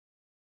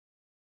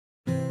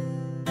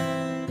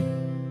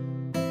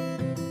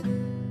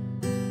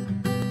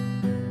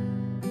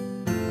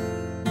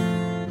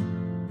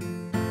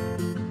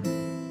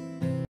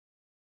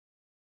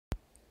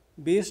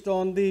based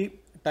on the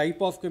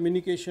type of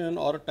communication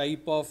or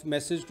type of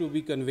message to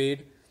be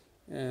conveyed,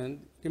 and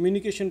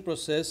communication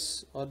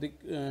process or the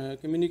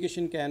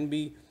communication can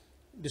be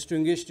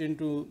distinguished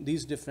into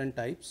these different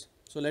types.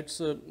 So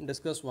let's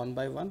discuss one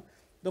by one.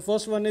 The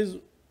first one is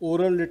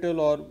oral, little,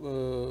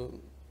 or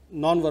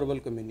non-verbal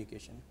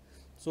communication.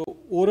 So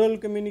oral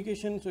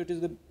communication, so it is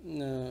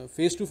the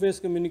face-to-face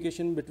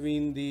communication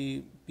between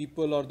the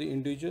people or the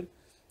individual.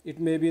 It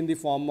may be in the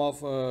form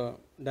of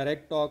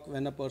direct talk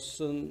when a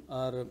person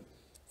are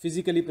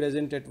physically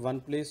present at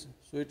one place.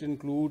 So it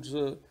includes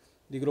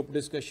the group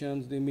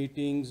discussions, the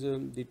meetings,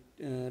 the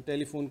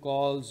telephone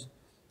calls,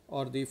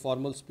 or the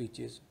formal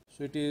speeches.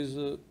 So it is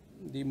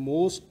the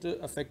most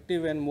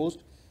effective and most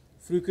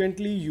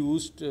frequently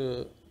used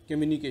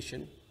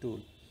communication tool.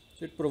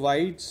 So it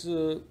provides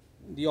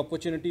the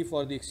opportunity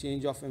for the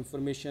exchange of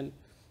information,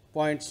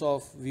 points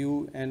of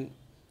view, and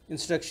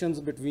instructions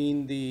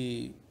between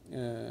the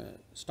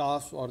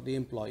staff or the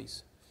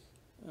employees.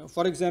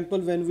 For example,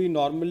 when we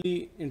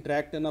normally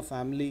interact in a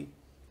family,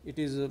 it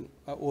is a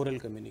oral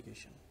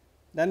communication.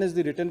 Then is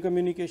the written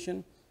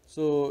communication.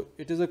 So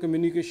it is a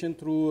communication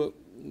through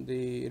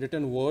the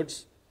written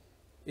words.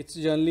 It's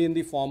generally in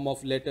the form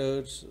of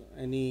letters,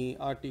 any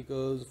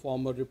articles,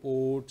 formal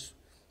reports,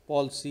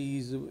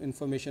 policies,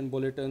 information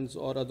bulletins,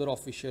 or other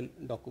official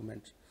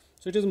documents.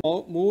 So it is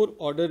more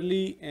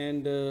orderly,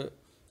 and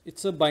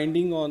it's a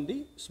binding on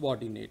the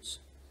subordinates.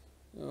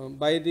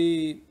 By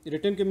the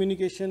written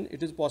communication,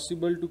 it is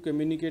possible to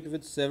communicate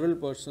with several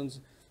persons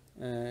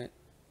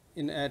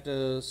at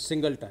a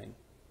single time.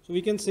 So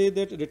we can say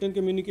that written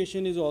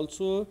communication is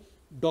also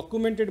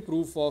documented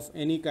proof of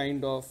any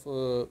kind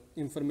of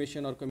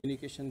information or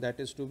communication that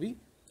is to be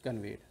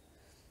conveyed.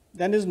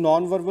 Then is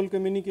non-verbal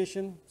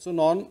communication. So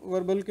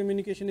non-verbal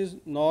communication is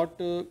not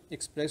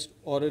expressed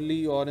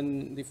orally or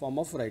in the form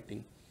of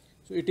writing.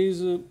 So it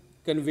is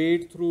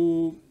conveyed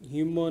through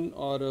human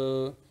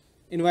or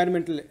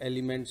environmental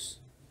elements.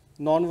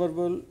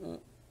 Non-verbal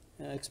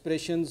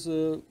expressions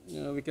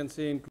we can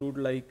say include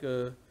like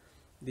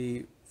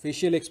the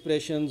facial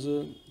expressions,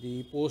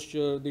 the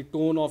posture, the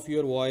tone of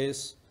your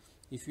voice.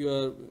 If you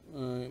are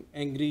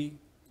angry,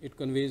 it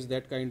conveys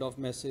that kind of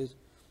message.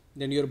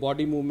 Then your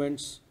body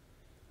movements.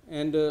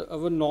 And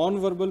our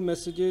non-verbal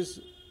messages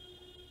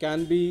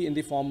can be in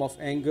the form of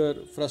anger,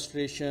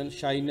 frustration,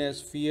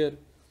 shyness, fear,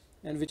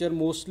 and which are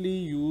mostly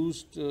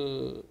used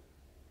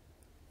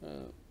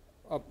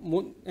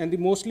and the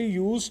mostly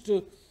used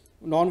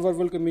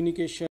non-verbal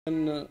communication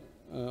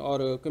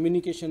or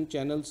communication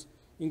channels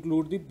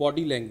include the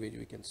body language,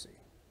 we can say.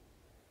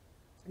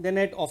 Then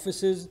at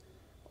offices,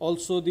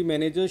 also the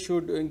manager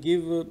should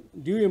give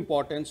due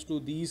importance to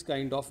these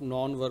kind of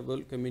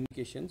non-verbal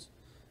communications,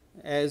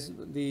 as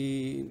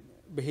the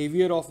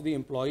behavior of the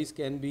employees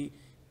can be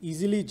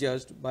easily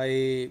judged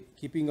by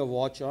keeping a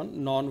watch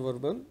on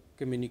non-verbal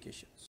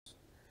communications.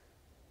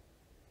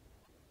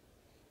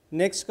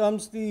 Next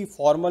comes the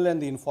formal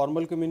and the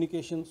informal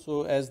communication.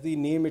 So as the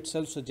name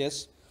itself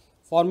suggests,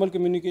 formal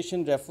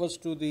communication refers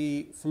to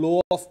the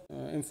flow of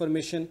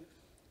information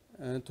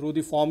through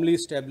the formally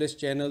established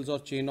channels or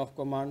chain of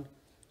command.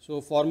 So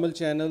formal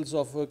channels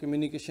of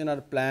communication are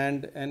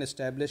planned and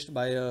established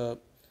by a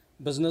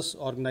business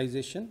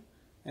organization,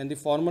 and the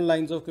formal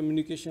lines of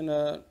communication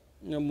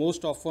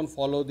most often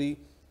follow the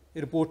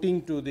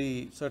reporting to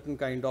the certain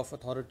kind of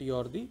authority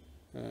or the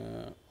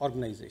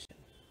organization.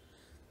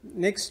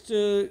 Next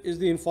is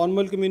the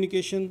informal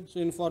communication. So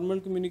informal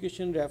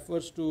communication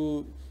refers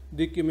to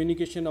the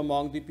communication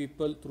among the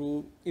people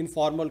through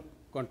informal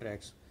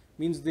contracts.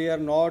 Means they are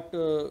not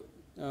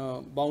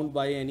bound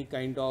by any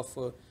kind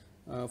of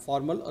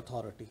formal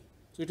authority.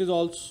 So it is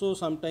also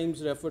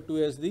sometimes referred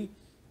to as the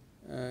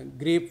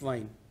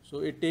grapevine. So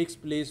it takes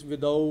place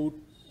without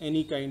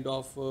any kind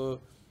of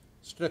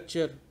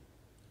structure.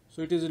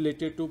 So it is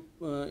related to,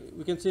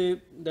 we can say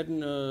that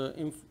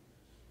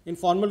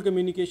informal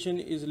communication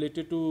is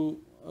related to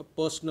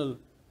personal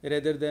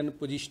rather than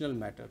positional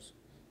matters.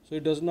 So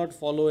it does not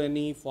follow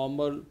any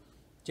formal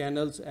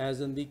channels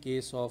as in the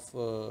case of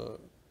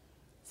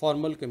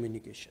formal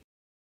communication.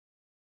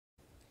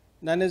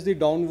 Then is the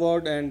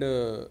downward and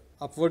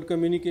upward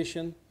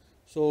communication.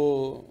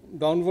 So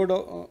downward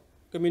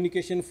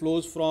communication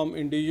flows from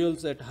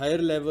individuals at higher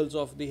levels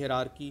of the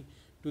hierarchy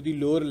to the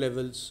lower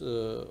levels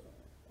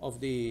of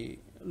the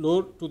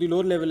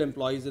lower level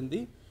employees in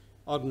the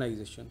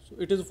organization. So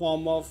it is a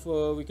form of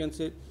we can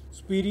say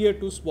superior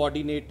to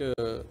subordinate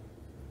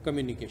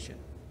communication.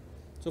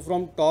 So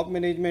from top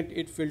management,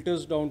 it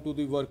filters down to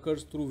the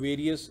workers through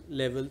various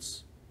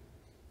levels,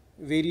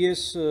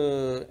 various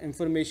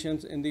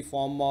informations in the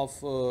form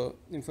of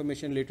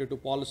information related to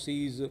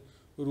policies,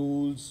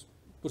 rules,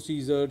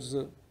 procedures,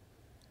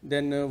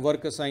 then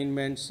work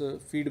assignments,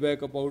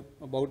 feedback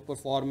about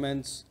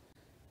performance,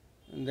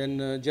 and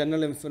then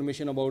general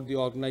information about the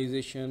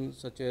organization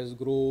such as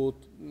growth,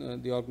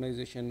 the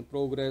organization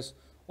progress.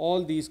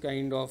 All these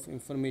kind of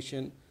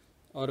information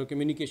or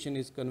communication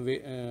is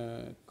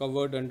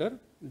covered under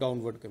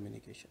downward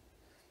communication.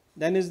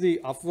 Then is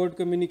the upward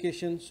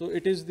communication. So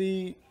it is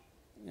the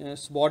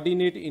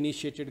subordinate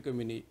initiated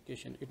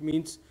communication. It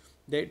means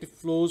that it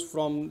flows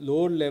from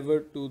lower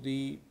level to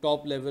the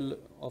top level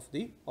of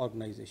the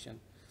organization.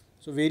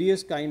 So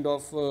various kind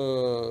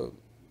of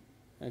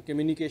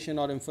communication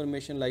or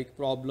information like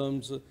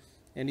problems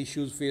and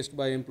issues faced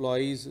by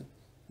employees,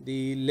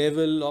 the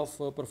level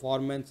of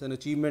performance and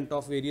achievement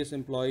of various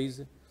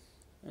employees,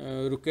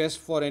 request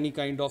for any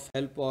kind of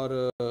help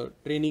or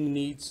training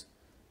needs,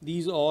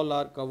 these all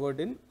are covered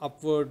in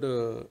upward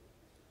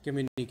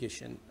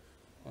communication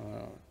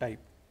type.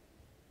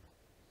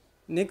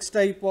 Next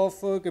type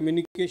of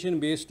communication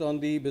based on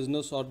the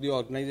business or the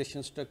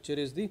organization structure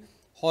is the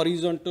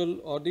horizontal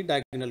or the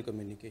diagonal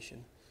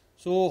communication.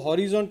 So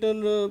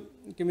horizontal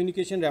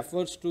communication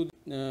refers to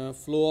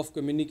flow of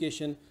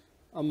communication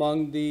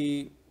among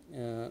the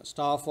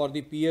staff or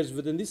the peers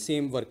within the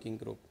same working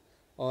group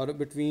or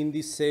between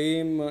the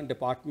same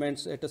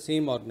departments at the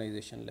same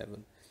organization level.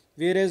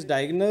 Whereas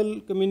diagonal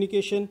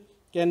communication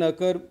can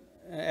occur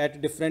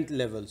at different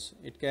levels.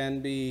 It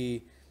can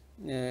be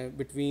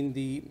between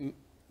the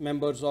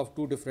members of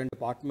two different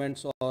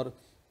departments or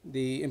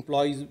the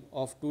employees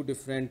of two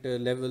different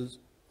levels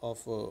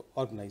of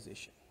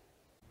organization.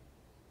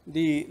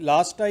 The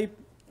last type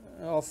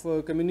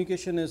of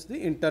communication is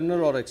the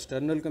internal or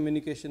external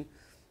communication.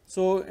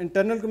 So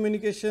internal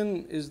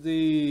communication is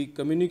the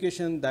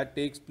communication that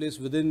takes place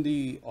within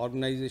the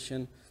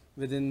organization,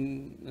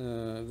 within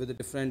with the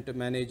different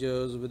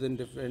managers, within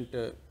different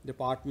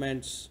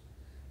departments,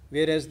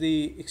 whereas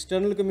the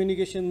external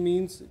communication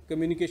means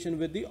communication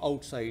with the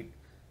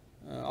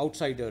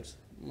outsiders,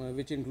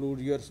 which include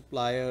your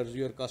suppliers,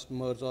 your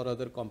customers or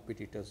other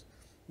competitors,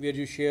 where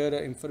you share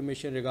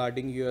information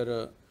regarding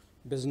your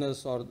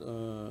business or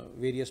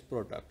various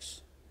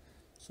products.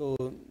 So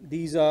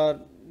these are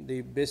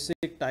the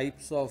basic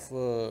types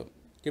of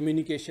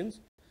communications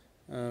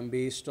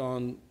based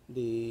on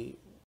the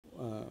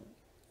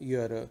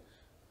your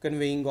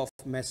conveying of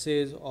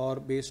message or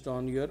based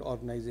on your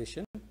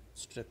organization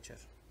structure.